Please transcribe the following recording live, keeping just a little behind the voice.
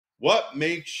What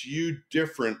makes you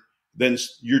different than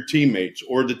your teammates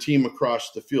or the team across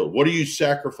the field? What are you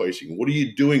sacrificing? What are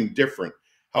you doing different?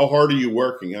 How hard are you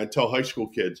working? I tell high school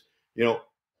kids,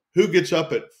 who gets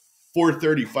up at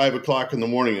 4:30, 5 o'clock in the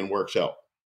morning and works out?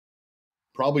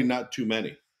 Probably not too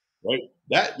many, right?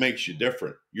 That makes you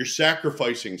different. You're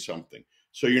sacrificing something.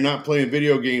 So you're not playing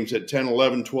video games at 10,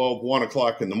 11, 12, 1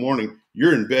 o'clock in the morning.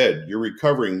 You're in bed, you're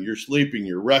recovering, you're sleeping,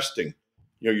 you're resting.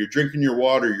 You're drinking your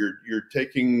water, you're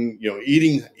taking,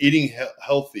 eating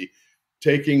healthy,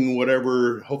 taking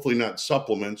whatever, hopefully not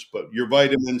supplements, but your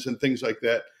vitamins and things like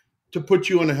that to put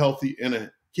you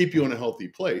keep you in a healthy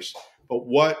place. But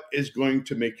what is going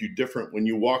to make you different when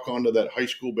you walk onto that high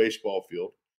school baseball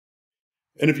field?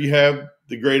 And if you have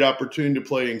the great opportunity to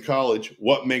play in college,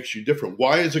 what makes you different?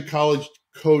 Why is a college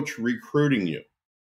coach recruiting you?